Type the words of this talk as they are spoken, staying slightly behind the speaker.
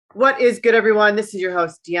What is good, everyone? This is your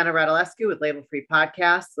host, Deanna Radulescu with Label Free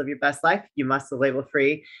Podcast. Live your best life. You must live label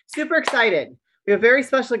free. Super excited. We have a very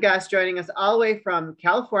special guest joining us all the way from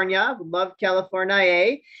California. Love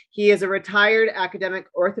California. He is a retired academic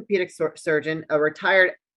orthopedic surgeon,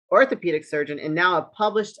 and now a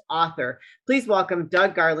published author. Please welcome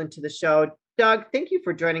Doug Garland to the show. Doug, thank you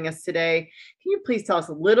for joining us today. Can you please tell us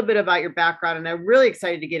a little bit about your background? And I'm really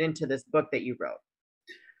excited to get into this book that you wrote.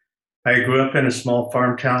 I grew up in a small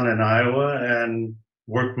farm town in Iowa and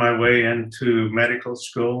worked my way into medical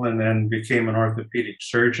school and then became an orthopedic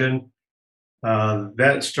surgeon.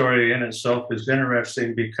 That story in itself is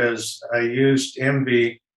interesting because I used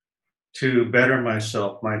Envy to better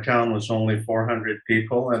myself. My town was only 400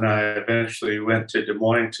 people, and I eventually went to Des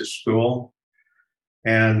Moines to school.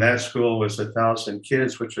 And that school was 1,000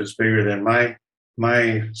 kids, which was bigger than my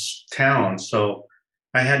town. So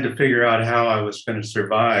I had to figure out how I was going to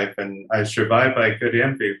survive. And I survived by good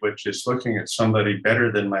envy, which is looking at somebody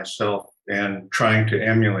better than myself and trying to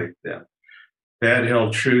emulate them. That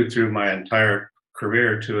held true through my entire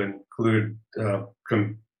career, to include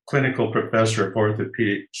clinical professor of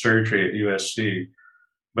orthopedic surgery at USC.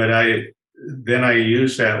 But I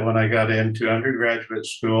used that when I got into undergraduate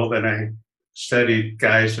school. Then I studied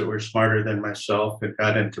guys that were smarter than myself and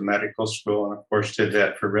got into medical school, and of course did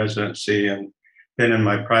that for residency and then in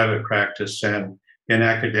my private practice and in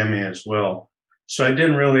academia as well. So I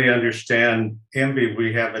didn't really understand envy.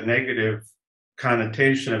 We have a negative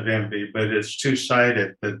connotation of envy, but it's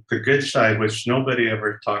two-sided. The good side, which nobody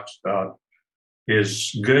ever talks about,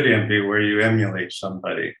 is good envy, where you emulate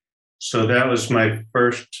somebody. So that was my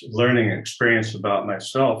first learning experience about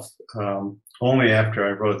myself, only after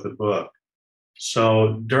I wrote the book.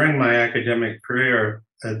 So during my academic career,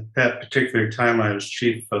 at that particular time, I was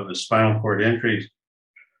chief of the spinal cord injury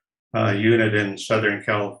unit in Southern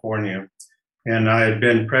California. And I had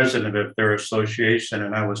been president of their association,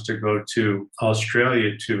 and I was to go to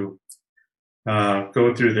Australia to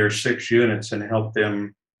go through their 6 units and help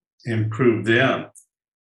them improve them.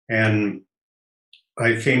 And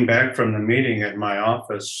I came back from the meeting at my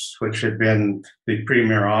office, which had been the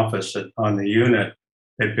premier office on the unit,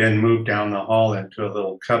 had been moved down the hall into a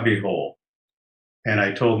little cubby hole. And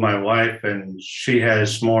I told my wife, and she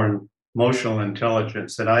has more emotional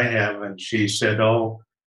intelligence than I have. And she said,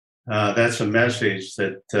 that's a message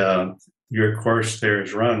that your course there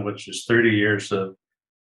is run, which is 30 years of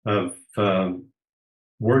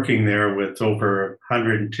working there with over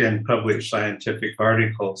 110 published scientific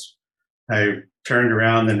articles. I turned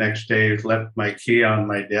around the next day, left my key on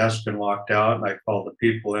my desk and walked out. And I called the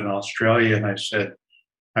people in Australia and I said,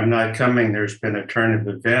 I'm not coming. There's been a turn of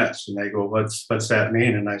events. And they go, what's that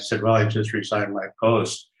mean? And I said, well, I just resigned my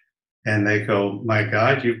post. And they go, my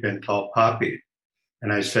God, you've been tall poppy.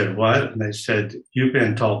 And I said, what? And they said, you've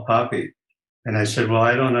been tall poppy. And I said, well,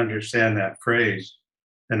 I don't understand that phrase.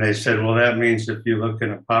 And they said, well, that means if you look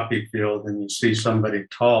in a poppy field and you see somebody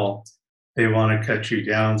tall, they want to cut you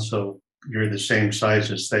down so you're the same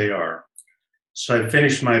size as they are. So I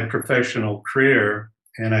finished my professional career,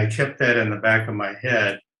 and I kept that in the back of my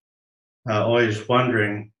head, always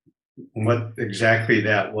wondering what exactly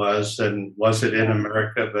that was, and was it in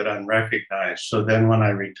America but unrecognized. So then when I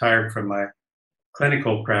retired from my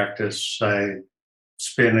clinical practice, I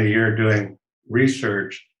spent a year doing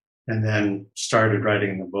research and then started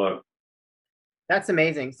writing the book. That's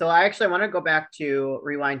amazing. So I actually want to go back to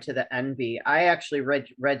rewind to the envy. I actually read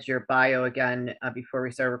your bio again before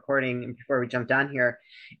we started recording and before we jumped on here,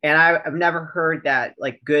 and I've never heard that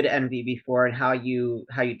like good envy before and how you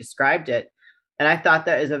described it. And I thought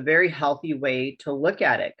that is a very healthy way to look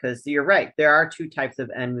at it, because you're right. There are two types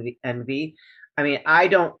of envy. I mean,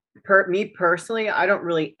 me personally, I don't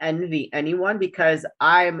really envy anyone because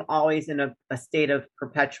I'm always in a state of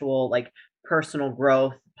perpetual like personal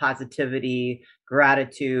growth, positivity,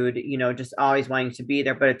 gratitude, just always wanting to be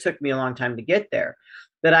there. But it took me a long time to get there.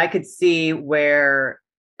 But I could see where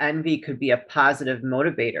envy could be a positive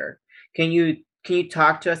motivator. Can you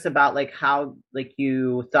talk to us about like how like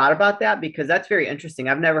you thought about that? Because that's very interesting.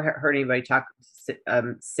 I've never heard anybody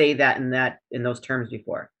say that in those terms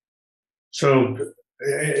before. So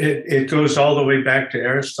it goes all the way back to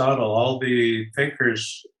Aristotle. All the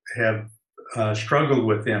thinkers have struggled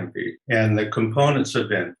with envy and the components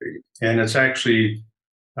of envy. And it's actually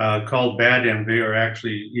called bad envy, or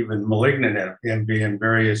actually even malignant envy in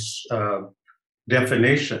various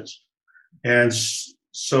definitions. And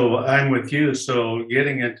so I'm with you. So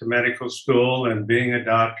getting into medical school and being a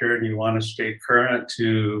doctor, and you want to stay current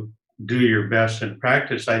to do your best in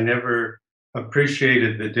practice, I never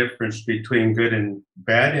appreciated the difference between good and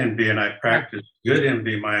bad envy, and I practiced good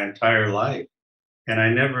envy my entire life. And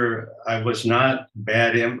I was not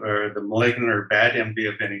or the malignant or bad envy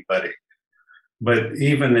of anybody. But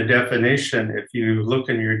even the definition, if you look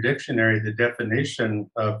in your dictionary, the definition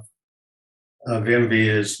of envy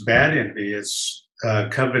is bad envy. It's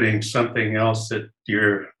coveting something else that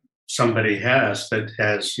somebody has that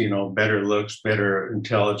has, better looks, better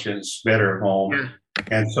intelligence, better home. Yeah.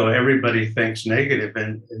 And so everybody thinks negative.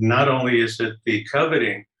 And not only is it the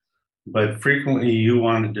coveting, but frequently you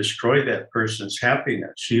want to destroy that person's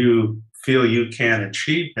happiness. You feel you can't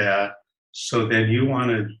achieve that. So then you want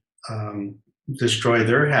to destroy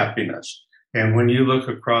their happiness. And when you look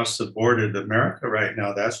across the board at America right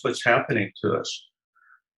now, that's what's happening to us.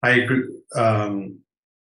 I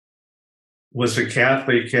was a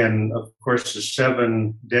Catholic, and of course, the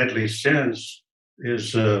seven deadly sins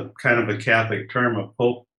is a kind of a Catholic term. A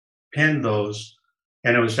Pope penned those,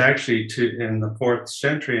 and it was actually in the 4th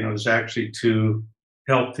century, and it was actually to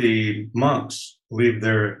help the monks lead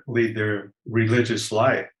their religious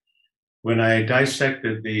life. When I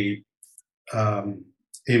dissected the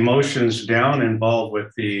emotions down involved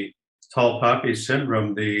with the tall poppy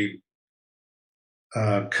syndrome, the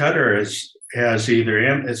cutter has either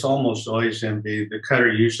it's almost always envy. The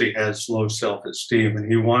cutter usually has low self-esteem,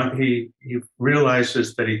 and he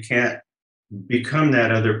realizes that he can't become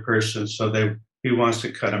that other person, so he wants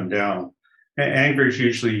to cut him down. And anger is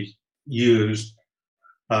usually used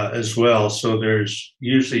as well. So there's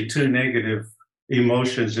usually 2 negative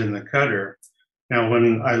emotions in the cutter. Now,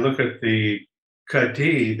 when I look at the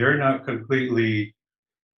cuttee, they're not completely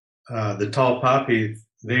the tall poppy.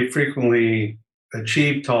 They frequently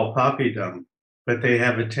achieve tall poppydom, but they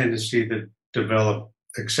have a tendency to develop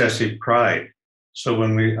excessive pride. So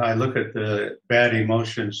when I look at the bad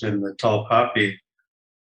emotions in the tall poppy,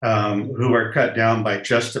 who are cut down by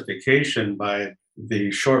justification by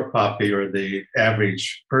the short poppy or the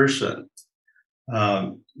average person,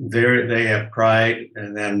 they have pride,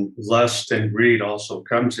 and then lust and greed also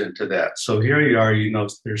comes into that. So here you are,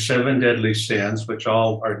 there's 7 deadly sins, which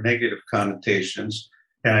all are negative connotations.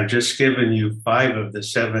 And I've just given you 5 of the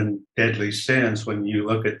 7 deadly sins. When you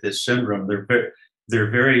look at this syndrome,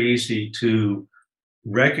 they're very easy to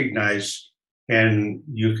recognize, and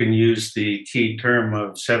you can use the key term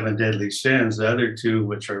of 7 deadly sins. The other 2,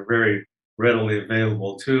 which are very readily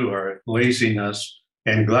available too, are laziness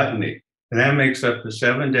and gluttony. And that makes up the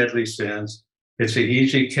 7 deadly sins. It's an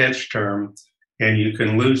easy catch term, and you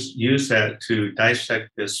can use that to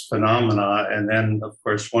dissect this phenomena. And then, of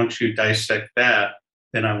course, once you dissect that,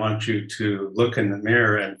 then I want you to look in the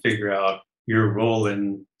mirror and figure out your role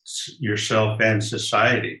in yourself and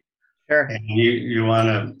society. Sure. And you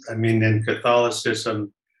want to, in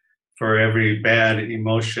Catholicism, for every bad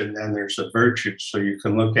emotion, then there's a virtue. So you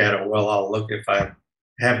can look at it, well, I'll look if I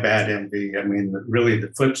have bad envy. Really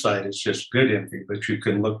the flip side is just good envy, but you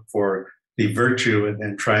can look for the virtue and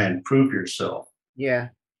then try and prove yourself. Yeah.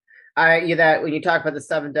 When you talk about the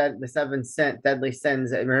 7 deadly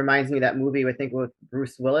sins, it reminds me of that movie, I think, with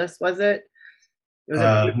Bruce Willis, was it?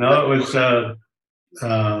 No, it was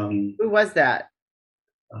who was that?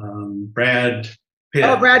 Brad Pitt.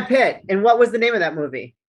 Oh, Brad Pitt. And what was the name of that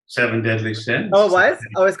movie? 7 Deadly Sins. Oh, it was?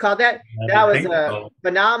 Oh, it's called that? That was a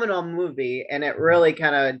phenomenal movie. And it really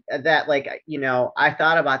kind of, I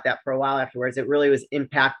thought about that for a while afterwards. It really was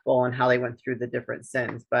impactful on how they went through the different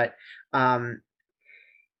sins. But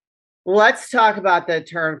let's talk about the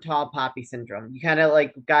term tall poppy syndrome. You kind of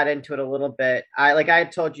got into it a little bit. I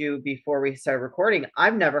told you before we started recording,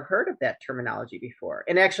 I've never heard of that terminology before.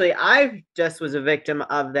 And actually, I just was a victim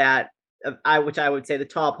of that, which I would say the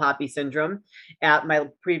tall poppy syndrome at my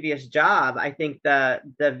previous job. I think the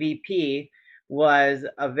VP was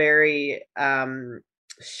a very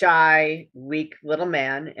shy, weak little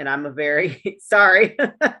man, and I'm a very sorry,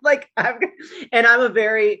 I'm a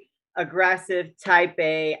very aggressive type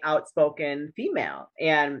A outspoken female.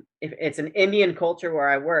 And if it's an Indian culture where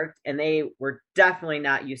I worked, and they were definitely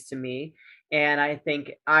not used to me. And I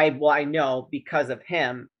think I know because of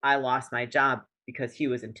him, I lost my job because he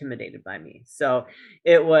was intimidated by me. So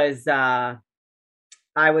it was, I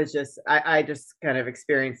just kind of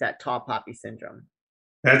experienced that tall poppy syndrome.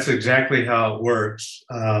 That's exactly how it works.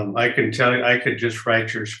 I can tell you, I could just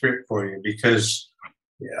write your script for you, because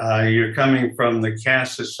you're coming from the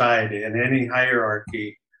caste society, and any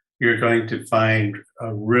hierarchy, you're going to find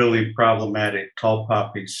a really problematic tall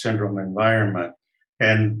poppy syndrome environment.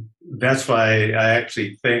 And that's why I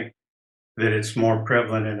actually think that it's more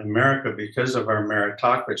prevalent in America, because of our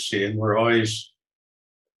meritocracy. And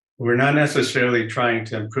we're not necessarily trying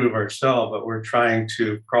to improve ourselves, but we're trying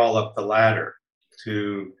to crawl up the ladder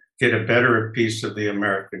to get a better piece of the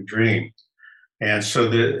American dream. And so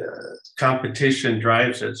the competition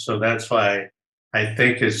drives it. So that's why I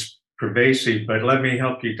think it's pervasive. But let me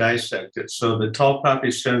help you dissect it. So the tall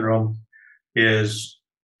poppy syndrome is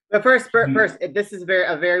But first, this is a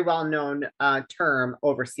very well known term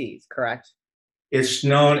overseas, correct? it's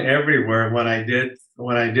known everywhere. When I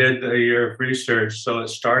did a year of research, so it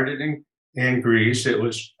started in Greece. It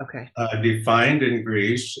was Okay. defined in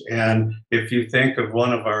Greece, and if you think of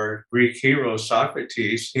one of our Greek heroes,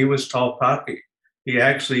 Socrates, he was tall poppy. He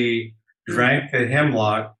actually drank the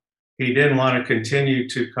hemlock. He didn't want to continue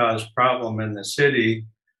to cause problem in the city,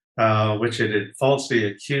 which it had falsely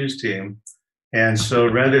accused him. And so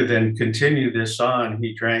rather than continue this on,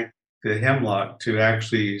 he drank the hemlock to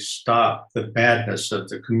actually stop the madness of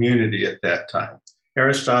the community at that time.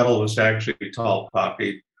 Aristotle was actually tall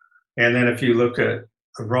poppy. And then if you look at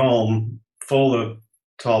Rome, full of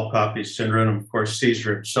tall poppy syndrome, of course,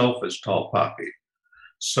 Caesar himself was tall poppy.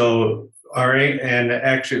 So and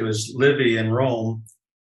actually it was Livy in Rome,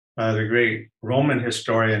 the great Roman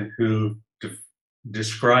historian who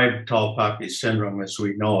described tall poppy syndrome as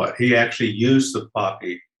we know it. He actually used the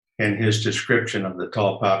poppy in his description of the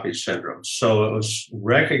tall poppy syndrome. So it was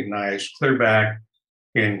recognized clear back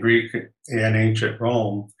in Greek and ancient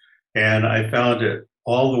Rome. And I found it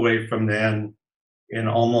all the way from then in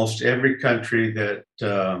almost every country that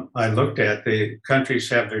I looked at. The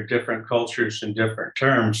countries have their different cultures and different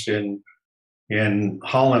terms. In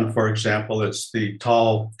Holland, for example, it's the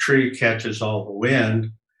tall tree catches all the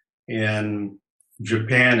wind. In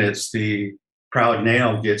Japan, it's the proud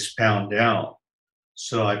nail gets pound down.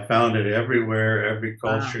 So I found it everywhere, every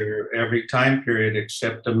culture, every time period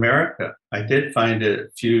except America. I did find a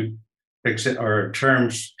few or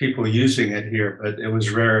terms, people using it here, but it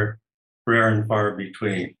was rare and far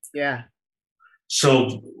between. Yeah.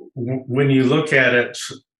 So when you look at it,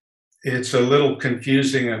 it's a little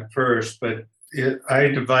confusing at first, but I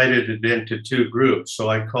divided it into two groups. So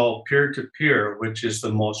I call peer-to-peer, which is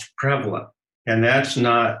the most prevalent. And that's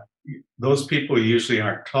not, those people usually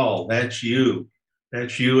aren't tall. That's you.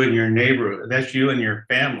 That's you and your neighborhood. That's you and your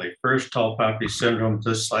family. First tall poppy syndrome,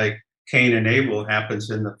 just like Cain and Abel,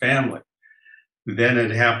 happens in the family. Then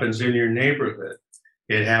it happens in your neighborhood.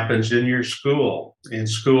 It happens in your school. In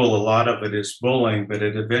school, a lot of it is bullying, but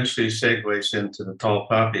it eventually segues into the tall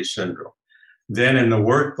poppy syndrome. Then in the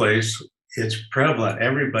workplace, it's prevalent.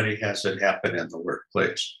 Everybody has it happen in the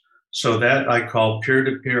workplace. So that I call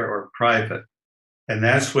peer-to-peer or private. And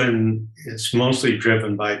that's when it's mostly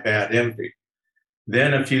driven by bad envy.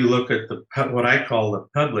 Then if you look at what I call the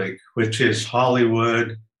public, which is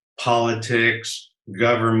Hollywood, politics,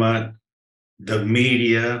 government, the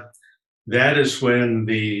media, that is when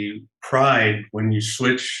the pride, when you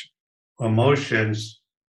switch emotions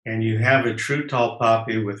and you have a true tall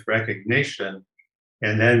poppy with recognition,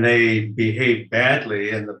 and then they behave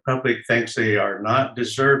badly and the public thinks they are not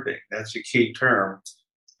deserving. That's a key term.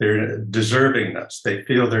 They're deservingness. They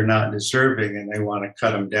feel they're not deserving and they want to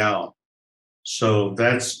cut them down. So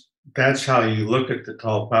that's how you look at the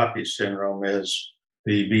tall poppy syndrome, is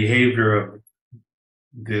the behavior of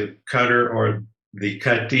the cutter or the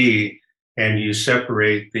cuttee, and you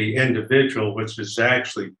separate the individual, which is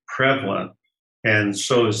actually prevalent, and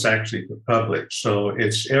so is actually the public. So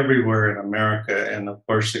it's everywhere in America. And of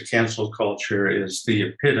course, the cancel culture is the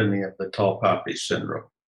epitome of the tall poppy syndrome.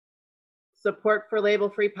 Support for Label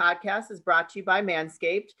Free Podcast is brought to you by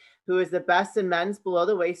Manscaped, who is the best in men's below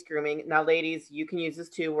the waist grooming. Now, ladies, you can use this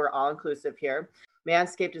too. We're all inclusive here.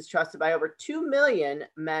 Manscaped is trusted by over 2 million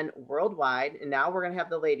men worldwide. And now we're going to have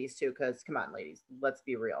the ladies too, because come on, ladies, let's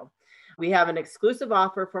be real. We have an exclusive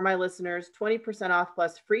offer for my listeners, 20% off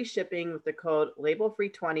plus free shipping with the code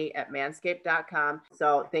LabelFree20 at manscaped.com.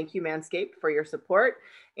 So thank you, Manscaped, for your support.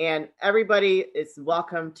 And everybody is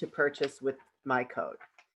welcome to purchase with my code.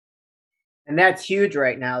 And that's huge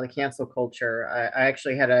right now, the cancel culture. I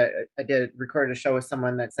actually recorded a show with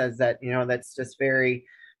someone that says that, that's just very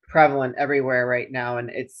prevalent everywhere right now. And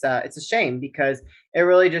it's a shame, because it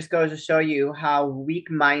really just goes to show you how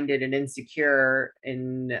weak-minded and insecure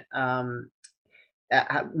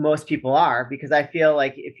most people are. Because I feel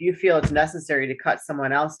like if you feel it's necessary to cut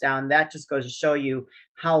someone else down, that just goes to show you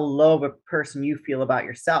how low of a person you feel about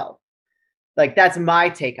yourself. Like, that's my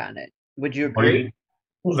take on it. Would you agree?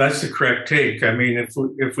 Well, that's the correct take. I mean,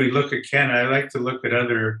 if we look at Canada, I like to look at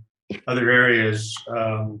other areas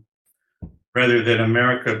rather than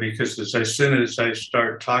America, because as soon as I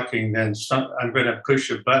start talking, then I'm going to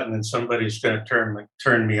push a button and somebody's going to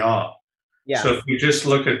turn me off. Yeah. So if you just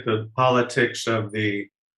look at the politics of the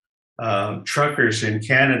truckers in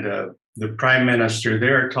Canada, the prime minister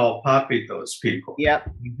there tall poppied those people. Yep.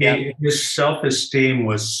 His self-esteem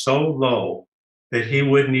was so low that he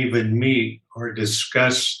wouldn't even meet or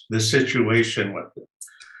discuss the situation with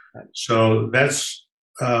them. So that's,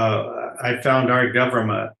 I found our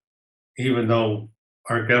government, even though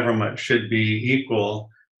our government should be equal,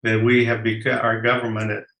 that we have become, our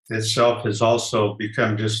government itself has also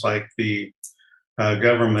become just like the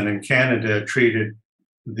government in Canada treated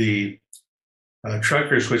the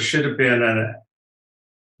truckers, which should have been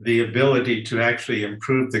the ability to actually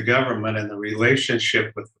improve the government and the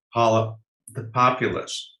relationship with the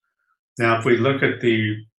populace. Now, if we look at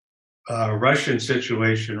the Russian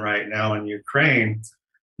situation right now in Ukraine,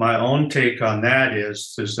 my own take on that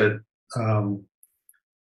is that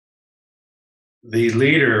the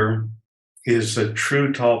leader is a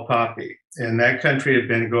true tall poppy. And that country had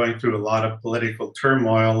been going through a lot of political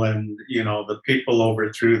turmoil, and the people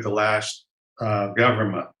overthrew the last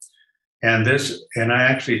government. And I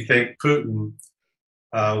actually think Putin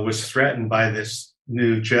was threatened by this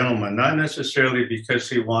new gentleman, not necessarily because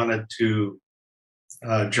he wanted to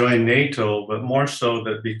join NATO, but more so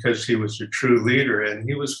that because he was a true leader and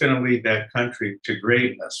he was going to lead that country to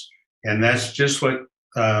greatness. And that's just what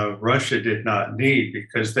Russia did not need,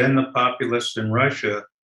 because then the populace in Russia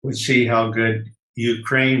would see how good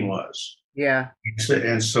Ukraine was. Yeah.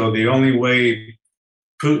 And so the only way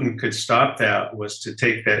Putin could stop that was to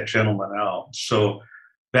take that gentleman out. So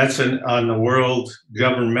that's on the world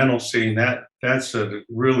governmental scene. That's a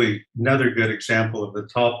really another good example of the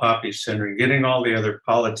tall poppy syndrome, getting all the other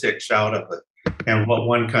politics out of it and what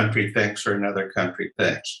one country thinks or another country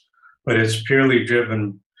thinks. But it's purely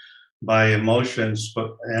driven by emotions,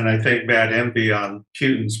 and I think bad envy on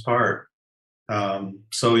Putin's part.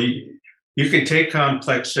 So you can take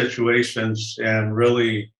complex situations and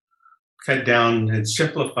really cut down and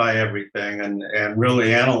simplify everything and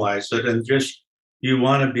really analyze it. And just, you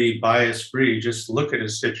want to be bias free. Just look at a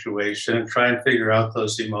situation and try and figure out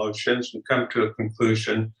those emotions and come to a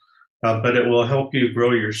conclusion. But it will help you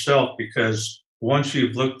grow yourself, because once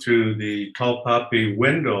you've looked through the tall poppy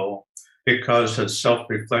window, it causes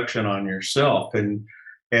self-reflection on yourself. And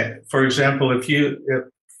for example, if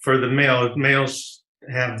for the males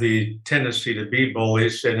have the tendency to be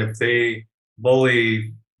bullies, and if they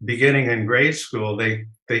bully beginning in grade school, they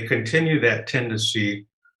continue that tendency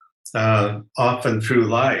often through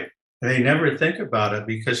life. They never think about it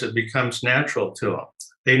because it becomes natural to them.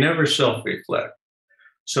 They never self-reflect.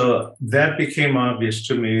 So that became obvious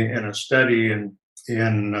to me in a study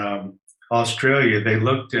in Australia. They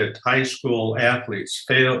looked at high school athletes,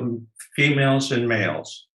 females and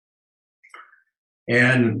males.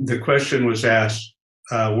 And the question was asked,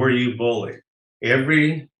 were you bullied?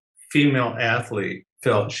 Every female athlete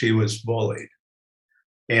felt she was bullied.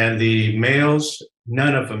 And the males,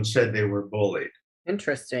 none of them said they were bullied.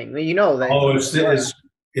 Interesting. Well, that. Oh,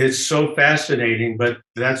 it's so fascinating, but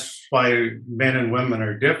that's why men and women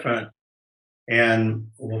are different, and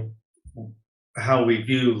how we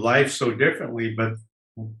view life so differently. But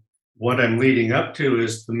what I'm leading up to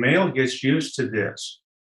is the male gets used to this,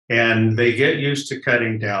 and they get used to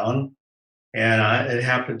cutting down. And it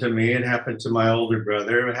happened to me. It happened to my older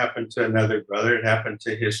brother. It happened to another brother. It happened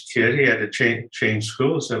to his kid. He had to change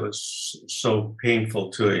schools. It was so painful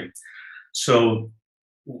to him. So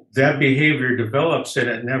that behavior develops and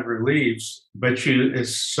it never leaves, but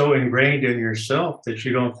it's so ingrained in yourself that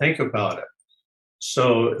you don't think about it.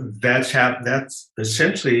 So that's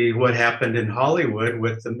essentially what happened in Hollywood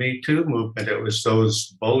with the Me Too movement. It was those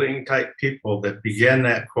bullying type people that began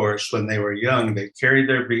that course when they were young. They carried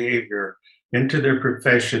their behavior into their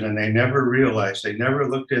profession, and they never realized, they never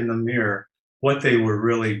looked in the mirror what they were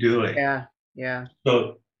really doing. Yeah.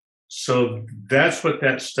 So that's what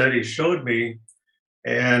that study showed me.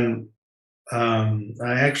 And I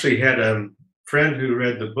actually had a friend who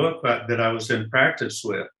read the book that I was in practice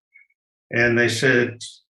with. And they said,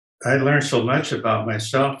 I learned so much about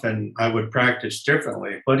myself and I would practice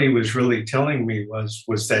differently. What he was really telling me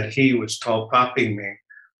was that he was tall popping me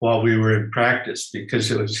while we were in practice, because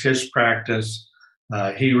it was his practice.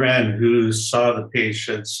 He ran who saw the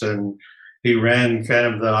patients, and he ran kind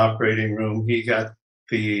of the operating room. He got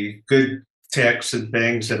the good techs and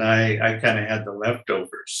things, and I kind of had the leftovers.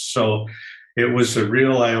 So it was a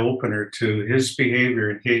real eye-opener to his behavior,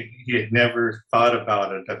 and he had never thought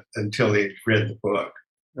about it until he read the book.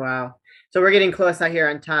 Wow. So we're getting close out here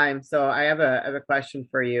on time. So I have a question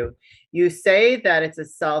for you. You say that it's a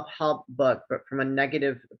self-help book, but from a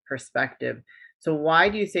negative perspective. So why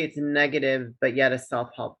do you say it's negative, but yet a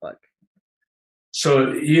self-help book?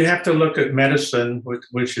 So you have to look at medicine,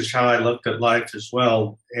 which is how I looked at life as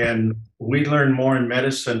well. And we learn more in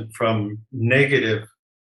medicine from negative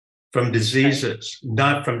from Okay. diseases,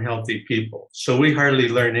 not from healthy people. So we hardly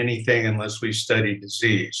learn anything unless we study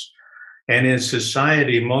disease. And in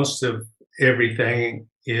society, most of everything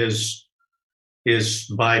is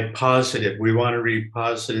by positive. We want to read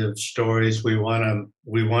positive stories. We want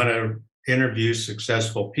to interview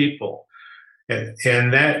successful people,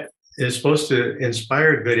 and that is supposed to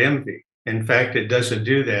inspire good envy. In fact, it doesn't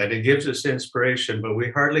do that. It gives us inspiration, but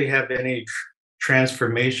we hardly have any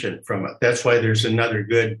transformation from it. That's why there's another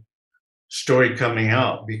good story coming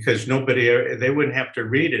out, because they wouldn't have to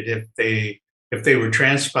read it if they were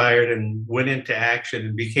transpired and went into action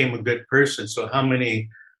and became a good person. So how many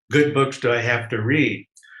good books do I have to read?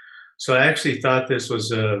 So I actually thought this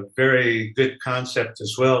was a very good concept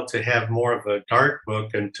as well, to have more of a dark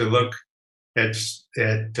book and to look at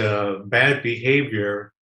bad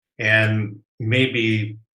behavior and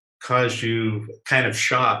maybe cause you kind of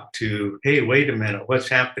shock to, hey, wait a minute, what's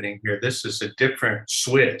happening here? This is a different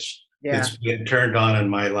switch Yeah. that's been turned on in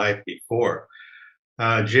my life before.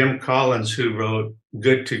 Jim Collins, who wrote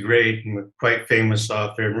Good to Great, and a quite famous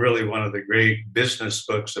author, and really one of the great business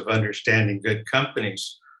books of understanding good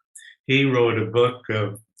companies, he wrote a book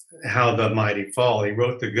of How the Mighty Fall. He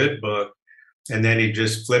wrote the good book, and then he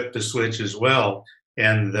just flipped the switch as well.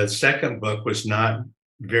 And the second book was not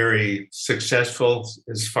very successful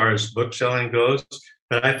as far as book selling goes,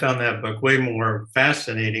 but I found that book way more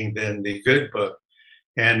fascinating than the good book.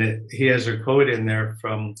 And he has a quote in there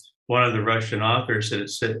from one of the Russian authors that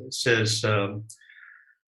says,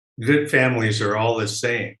 good families are all the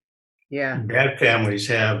same. Yeah. Bad families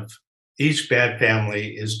have, each bad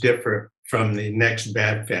family is different from the next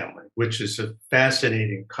bad family, which is a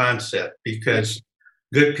fascinating concept, Yeah. because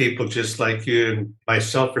good people just like you and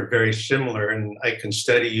myself are very similar, and I can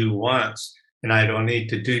study you once and I don't need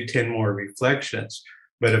to do 10 more reflections.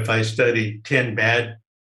 But if I study 10 bad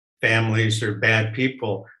families or bad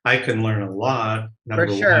people, I can learn a lot, For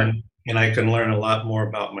number sure. one, and I can learn a lot more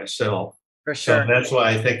about myself. For So sure. that's why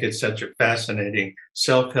I think it's such a fascinating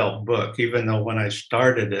self help book, even though when I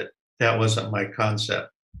started it, that wasn't my concept.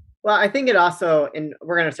 Well, I think it also, and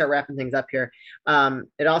we're going to start wrapping things up here.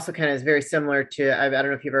 It also kind of is very similar to, I don't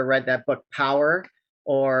know if you've ever read that book, Power,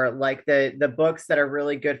 or like the books that are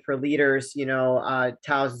really good for leaders,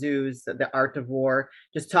 Tao Tzu's The Art of War,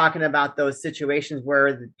 just talking about those situations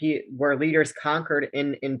where leaders conquered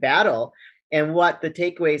in battle and what the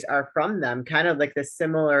takeaways are from them, kind of like the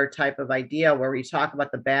similar type of idea where we talk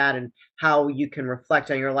about the bad and how you can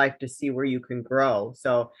reflect on your life to see where you can grow.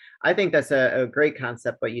 So I think that's a great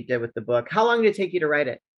concept what you did with the book. How long did it take you to write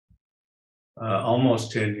it?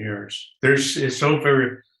 Almost 10 years. It's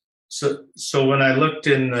over. So when I looked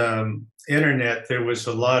in internet, there was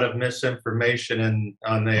a lot of misinformation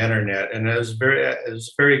on the internet, and it was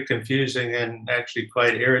very confusing and actually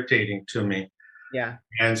quite irritating to me. Yeah.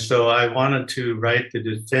 And so I wanted to write the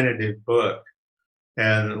definitive book,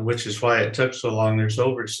 and which is why it took so long. There's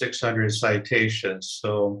over 600 citations,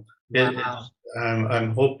 so Wow.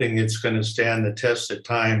 I'm hoping it's going to stand the test of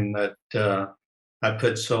time. That I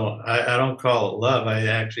don't call it love. I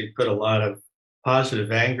actually put a lot of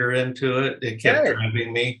positive anger into it. It kept Good.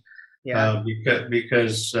 driving me, Yeah.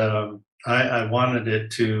 because I wanted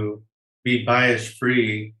it to be bias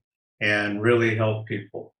free and really help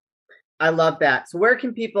people. I love that. So where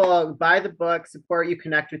can people buy the book, support you,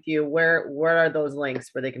 connect with you? Where are those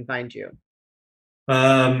links where they can find you?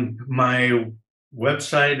 My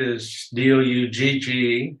website is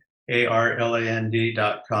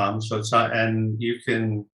douggarland.com. So it's not, and you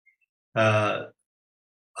can uh,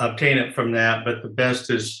 obtain it from that, but the best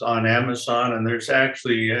is on Amazon. And there's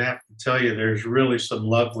actually, I have to tell you, there's really some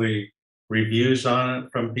lovely reviews on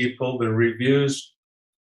it from people. The reviews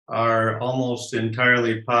are almost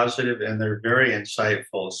entirely positive and they're very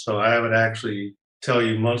insightful. So I would actually tell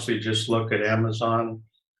you mostly just look at Amazon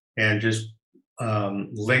and just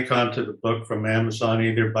link onto the book from Amazon,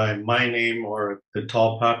 either by my name or The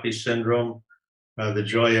Tall Poppy Syndrome, The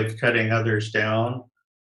Joy of Cutting Others Down,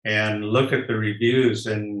 and look at the reviews.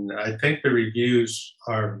 And I think the reviews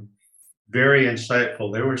are very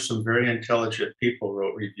insightful. There were some very intelligent people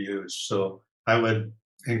wrote reviews. So I would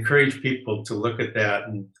encourage people to look at that,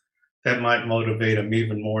 and that might motivate them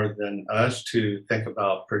even more than us to think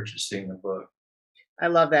about purchasing the book. I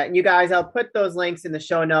love that. And you guys, I'll put those links in the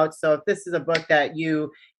show notes. So if this is a book that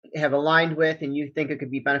you have aligned with and you think it could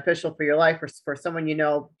be beneficial for your life or for someone you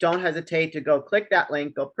know, don't hesitate to go click that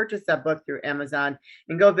link, go purchase that book through Amazon,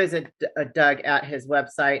 and go visit Doug at his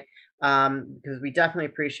website, because we definitely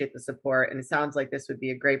appreciate the support. And it sounds like this would be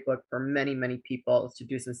a great book for many, many people to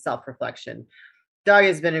do some self reflection. Doug,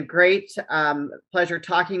 it's been a great pleasure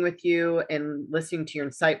talking with you and listening to your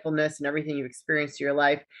insightfulness and everything you've experienced in your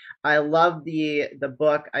life. I love the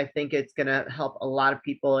book. I think it's going to help a lot of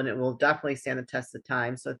people, and it will definitely stand the test of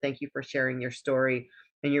time. So thank you for sharing your story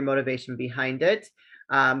and your motivation behind it.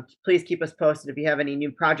 Please keep us posted. If you have any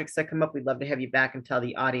new projects that come up, we'd love to have you back and tell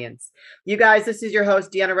the audience. You guys, this is your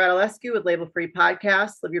host, Deanna Radulescu with Label Free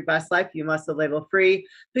Podcast. Live your best life. You must live label free.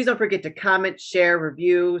 Please don't forget to comment, share,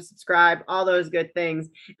 review, subscribe, all those good things.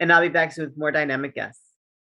 And I'll be back soon with more dynamic guests.